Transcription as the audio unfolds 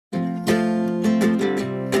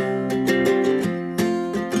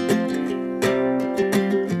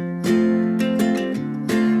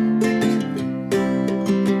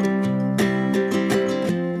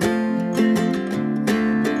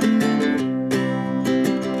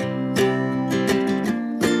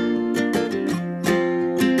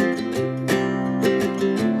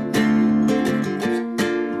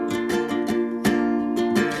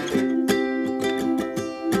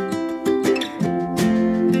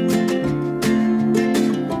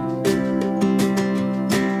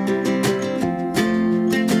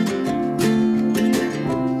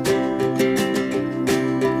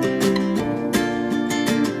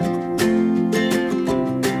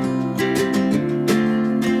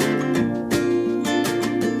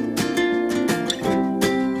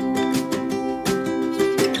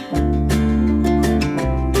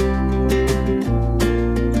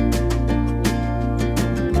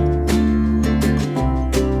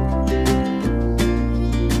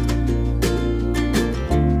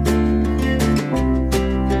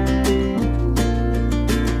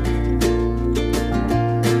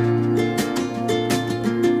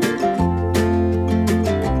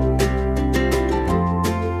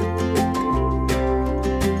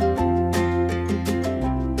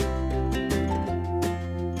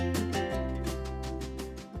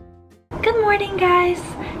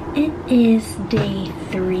day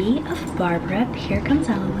 3 of Barb Rep. Here comes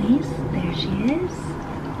Eloise. There she is.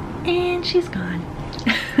 And she's gone.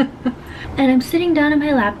 And I'm sitting down at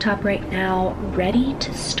my laptop right now, ready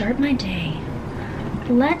to start my day.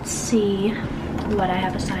 Let's see what I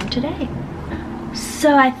have assigned today.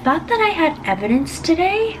 So I thought that I had evidence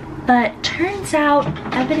today, but turns out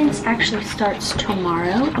evidence actually starts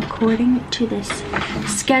tomorrow according to this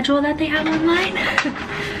schedule that they have online.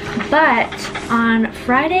 But on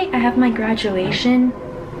Friday I have my graduation,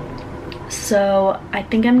 so I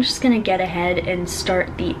think I'm just gonna get ahead and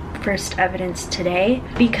start the first evidence today,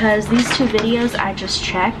 because these 2 videos I just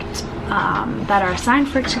checked that are assigned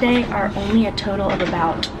for today are only a total of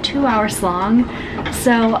about 2 hours long.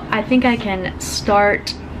 So I think I can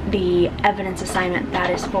start the evidence assignment that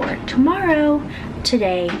is for tomorrow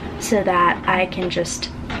today, so that I can just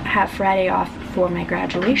have Friday off for my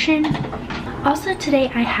graduation. Also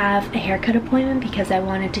today I have a haircut appointment because I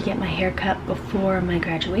wanted to get my hair cut before my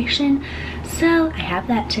graduation, so I have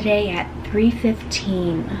that today at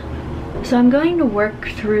 3:15. So I'm going to work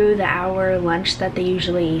through the hour lunch that they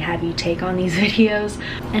usually have you take on these videos,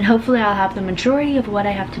 and hopefully I'll have the majority of what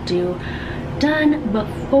I have to do done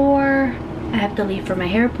before I have to leave for my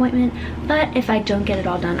hair appointment. But if I don't get it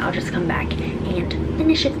all done, I'll just come back and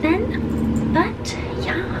finish it then. But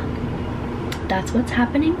yeah, that's what's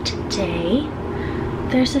happening today.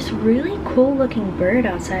 There's this really cool looking bird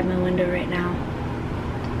outside my window right now.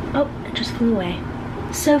 Oh, it just flew away.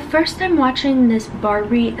 So first I'm watching this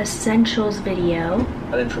Barbie Essentials video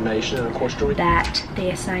information and of course that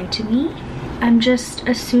they assigned to me. I'm just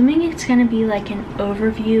assuming it's gonna be like an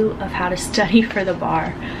overview of how to study for the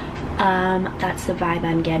bar. That's the vibe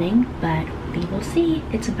I'm getting, but we will see.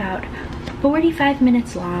 It's about 45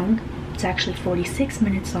 minutes long. It's actually 46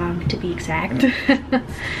 minutes long to be exact.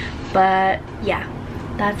 But yeah,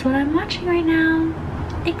 that's what I'm watching right now.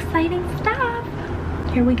 Exciting stuff.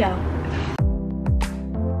 Here we go.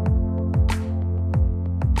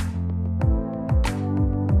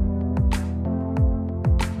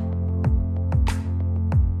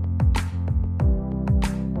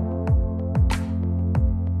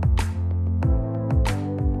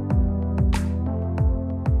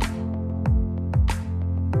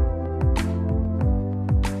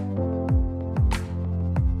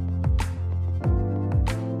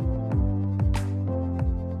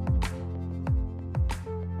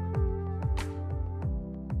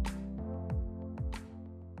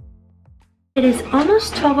 It is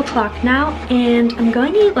almost 12 o'clock now, and I'm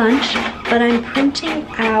going to eat lunch, but I'm printing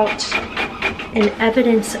out an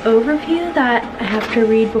evidence overview that I have to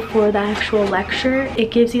read before the actual lecture.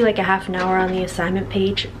 It gives you like a half an hour on the assignment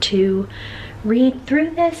page to read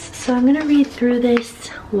through this. So I'm gonna read through this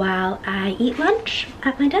while I eat lunch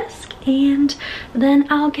at my desk, and then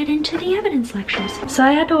I'll get into the evidence lectures. So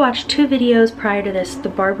I had to watch 2 videos prior to this, the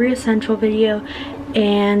Barbie Essential video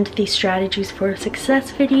and the Strategies for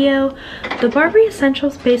Success video. The Barbie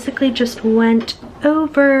Essentials basically just went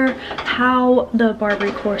over how the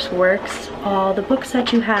Barbie course works, all the books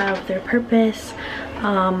that you have, their purpose,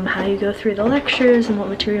 how you go through the lectures and what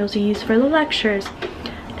materials you use for the lectures,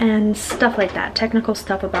 and stuff like that. Technical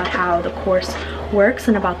stuff about how the course works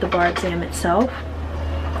and about the bar exam itself.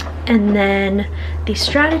 And then the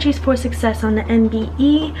Strategies for Success on the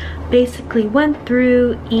MBE basically went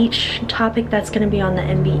through each topic that's going to be on the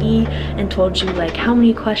MBE and told you like how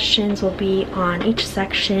many questions will be on each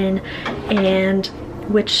section and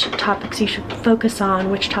which topics you should focus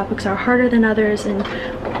on, which topics are harder than others and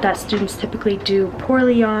that students typically do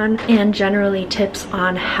poorly on, and generally tips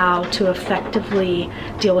on how to effectively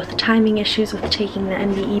deal with timing issues with taking the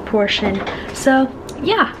MBE portion. So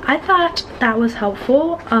yeah, I thought that was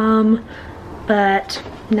helpful, but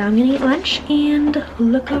now I'm gonna eat lunch and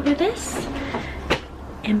look over this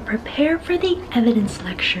and prepare for the evidence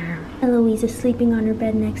lecture. Eloise is sleeping on her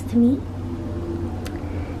bed next to me.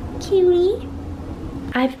 Cutie.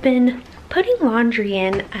 I've been putting laundry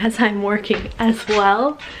in as I'm working as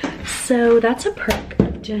well, so that's a perk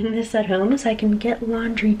of doing this at home, is I can get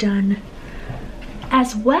laundry done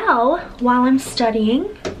as well while I'm studying,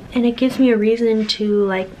 and it gives me a reason to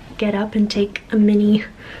like get up and take a mini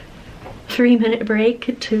 3-minute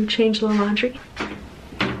break to change the laundry.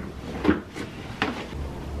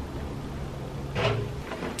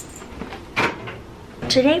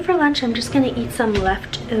 Today for lunch, I'm just gonna eat some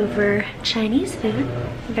leftover Chinese food.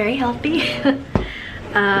 Very healthy.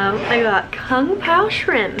 I got Kung Pao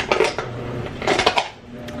shrimp.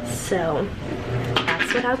 So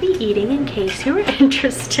that's what I'll be eating in case you were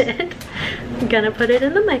interested. I'm gonna put it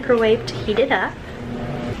in the microwave to heat it up.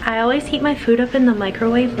 I always heat my food up in the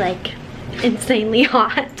microwave like insanely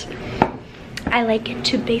hot. I like it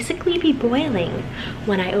to basically be boiling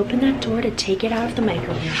when I open that door to take it out of the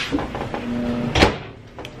microwave.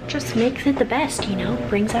 Just makes it the best, you know,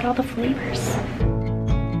 brings out all the flavors.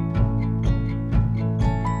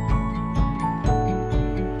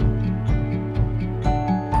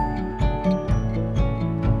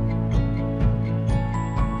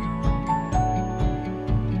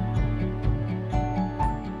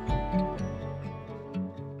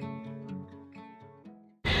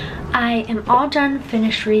 I am all done,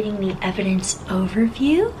 finished reading the evidence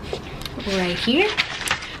overview right here.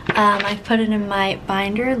 I put it in my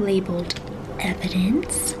binder labeled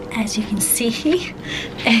evidence, as you can see.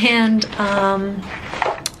 And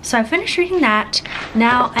so I finished reading that.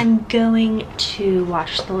 Now I'm going to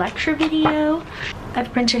watch the lecture video.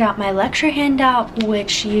 I've printed out my lecture handout,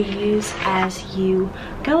 which you use as you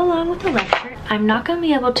go along with the lecture. I'm not going to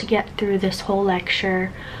be able to get through this whole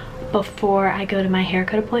lecture before I go to my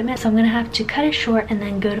haircut appointment, so I'm gonna have to cut it short and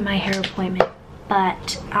then go to my hair appointment,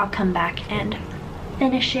 but I'll come back and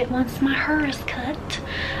finish it once my hair is cut.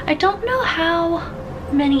 I don't know how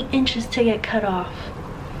many inches to get cut off.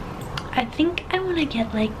 I think I want to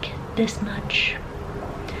get like this much.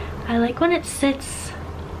 I like when it sits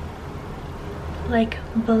like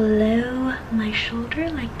below my shoulder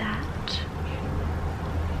like that.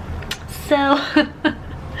 So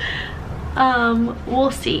we'll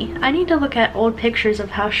see. I need to look at old pictures of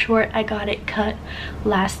how short I got it cut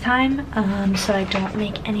last time, so I don't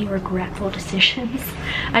make any regretful decisions.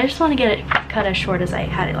 I just want to get it cut as short as I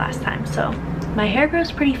had it last time. So my hair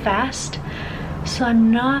grows pretty fast, so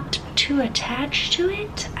I'm not too attached to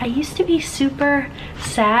it. I used to be super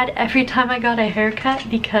sad every time I got a haircut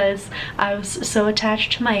because I was so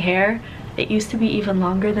attached to my hair. It used to be even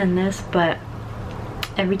longer than this, but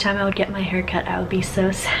every time I would get my hair cut, I would be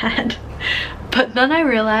so sad. But then I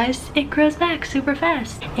realized it grows back super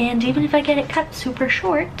fast. And even if I get it cut super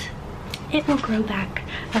short, it will grow back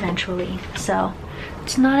eventually. So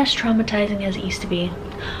it's not as traumatizing as it used to be.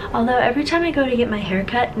 Although every time I go to get my hair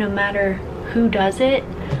cut, no matter who does it,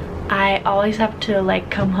 I always have to like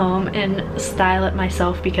come home and style it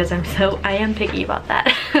myself because I am picky about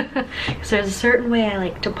that. So there's a certain way I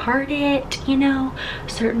like to part it, you know, a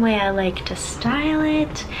certain way I like to style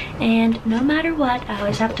it, and no matter what, I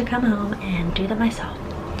always have to come home and do that myself.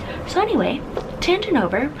 So anyway, tangent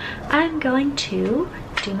over, I'm going to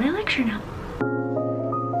do my lecture now.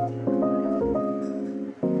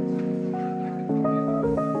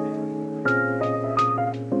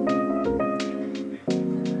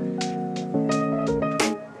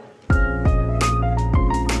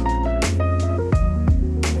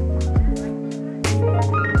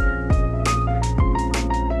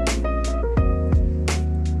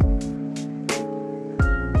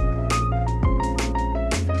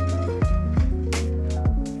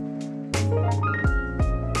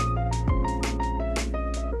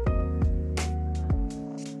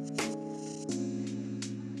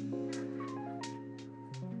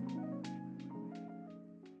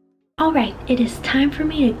 Alright, it is time for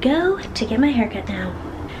me to go to get my haircut now.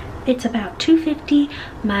 It's about 2:50.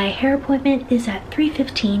 My hair appointment is at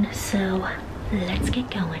 3:15, so let's get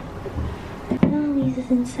going. Eloise is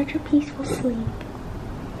in such a peaceful sleep.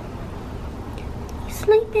 He's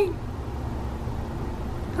sleeping.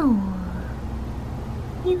 Oh,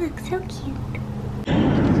 you look so cute.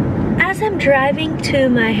 As I'm driving to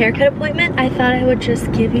my haircut appointment, I thought I would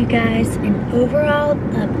just give you guys an overall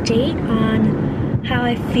update on how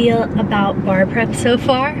I feel about bar prep so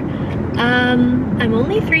far. I'm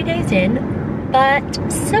only 3 days in,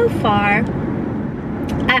 but so far,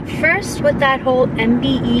 at first with that whole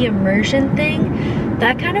MBE immersion thing,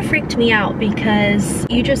 that kind of freaked me out because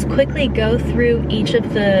you just quickly go through each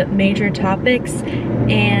of the major topics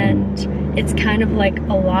and it's kind of like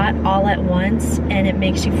a lot all at once, and it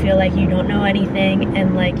makes you feel like you don't know anything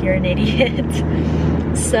and like you're an idiot.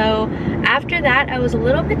 So after that, I was a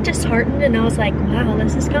little bit disheartened and I was like, wow,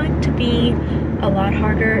 this is going to be a lot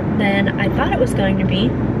harder than I thought it was going to be.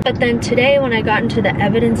 But then today when I got into the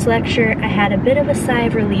evidence lecture, I had a bit of a sigh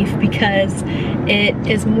of relief because it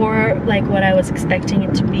is more like what I was expecting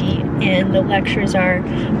it to be, and the lectures are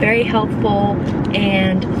very helpful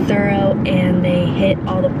and thorough and they hit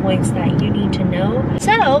all the points that you need to know.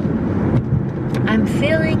 So I'm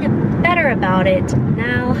feeling better about it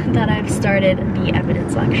now that I've started the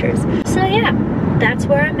evidence lectures. So yeah, that's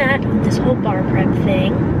where I'm at with this whole bar prep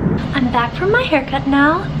thing. I'm back from my haircut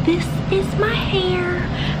now. This is my hair.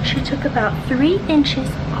 She took about 3 inches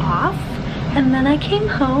off, and then I came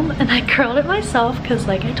home and I curled it myself because,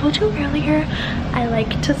 like I told you earlier, I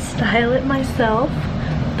like to style it myself.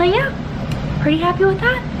 But yeah, pretty happy with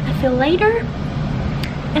that. I feel lighter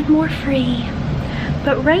and more free.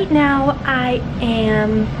 But right now I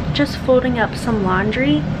am just folding up some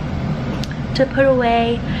laundry to put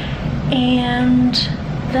away, and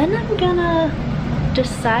then I'm gonna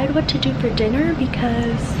decide what to do for dinner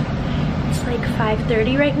because it's like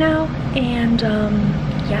 5:30 right now, and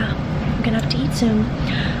yeah, I'm gonna have to eat soon.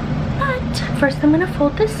 But first I'm gonna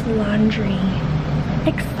fold this laundry.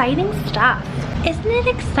 Exciting stuff. Isn't it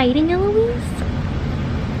exciting, Eloise?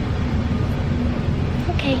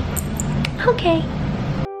 Okay. Okay.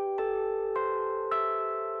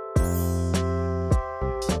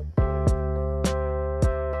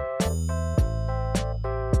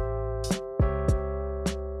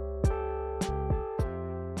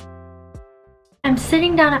 I'm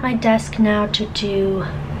sitting down at my desk now to do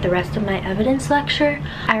the rest of my evidence lecture.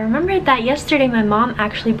 I remembered that yesterday my mom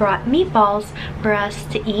actually brought meatballs for us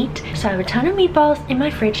to eat. So I have a ton of meatballs in my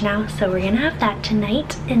fridge now, so we're gonna have that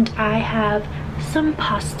tonight. And I have some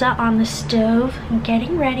pasta on the stove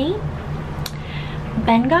getting ready.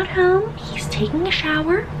 Ben got home, he's taking a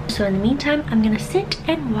shower. So in the meantime, I'm gonna sit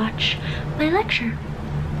and watch my lecture.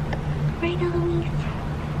 Right, Eloise?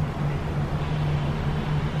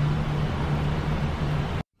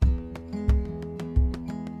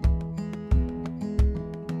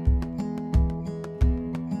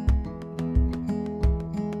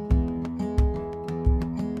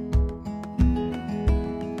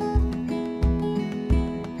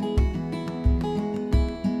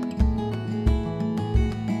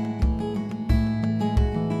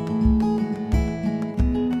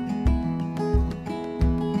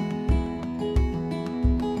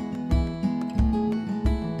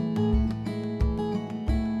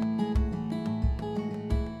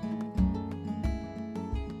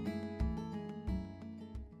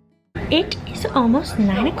 It is almost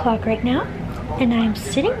 9 o'clock right now, and I'm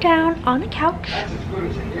sitting down on the couch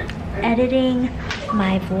editing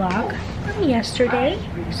my vlog from yesterday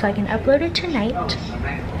so I can upload it tonight.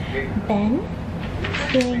 Ben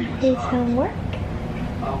doing his homework.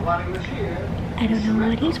 I don't know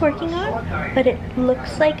what he's working on, but it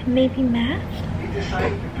looks like maybe math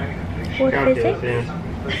or physics.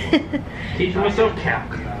 Yeah. Teaching myself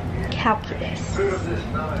calculus.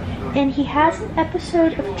 And he has an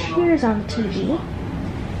episode of Cheers on TV.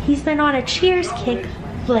 He's been on a Cheers kick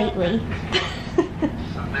lately.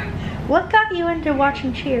 What got you into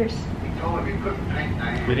watching Cheers?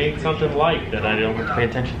 It ain't something light that I don't have to pay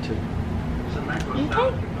attention to.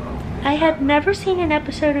 Okay. I had never seen an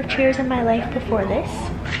episode of Cheers in my life before this.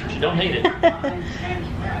 You don't hate it.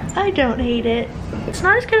 I don't hate it. It's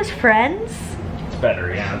not as good as Friends. It's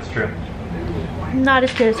better, yeah, that's true. Not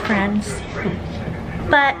as good as Friends.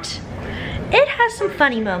 But it has some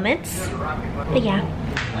funny moments. But yeah,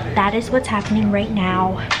 that is what's happening right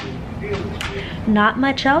now. Not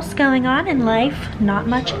much else going on in life. Not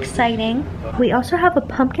much exciting. We also have a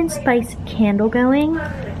pumpkin spice candle going.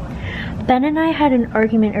 Ben and I had an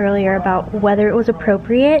argument earlier about whether it was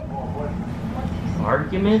appropriate.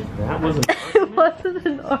 Argument? That was an argument? It wasn't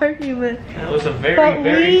an argument. That was a very,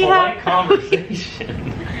 very polite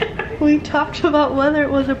conversation. We talked about whether it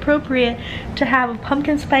was appropriate to have a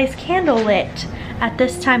pumpkin spice candle lit at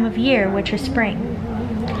this time of year, which is spring.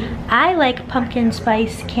 I like pumpkin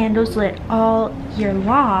spice candles lit all year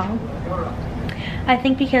long. I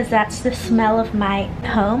think because that's the smell of my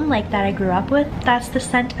home, like that I grew up with. That's the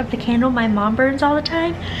scent of the candle my mom burns all the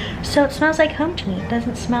time. So it smells like home to me. It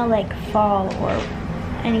doesn't smell like fall or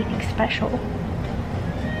anything special.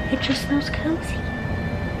 It just smells cozy.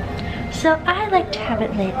 So I like to have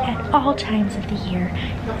it lit at all times of the year,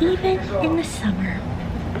 even in the summer.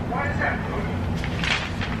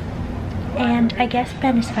 And I guess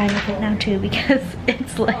Ben is fine with it now too because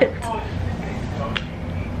it's lit.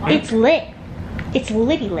 It's lit. It's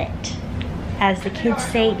litty lit, as the kids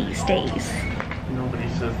say these days. Nobody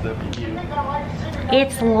says that but you.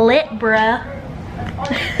 It's lit, bruh.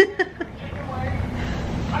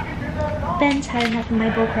 Ben's had enough of my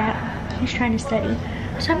bullcrap. He's trying to study.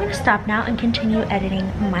 So I'm gonna stop now and continue editing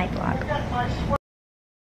my vlog.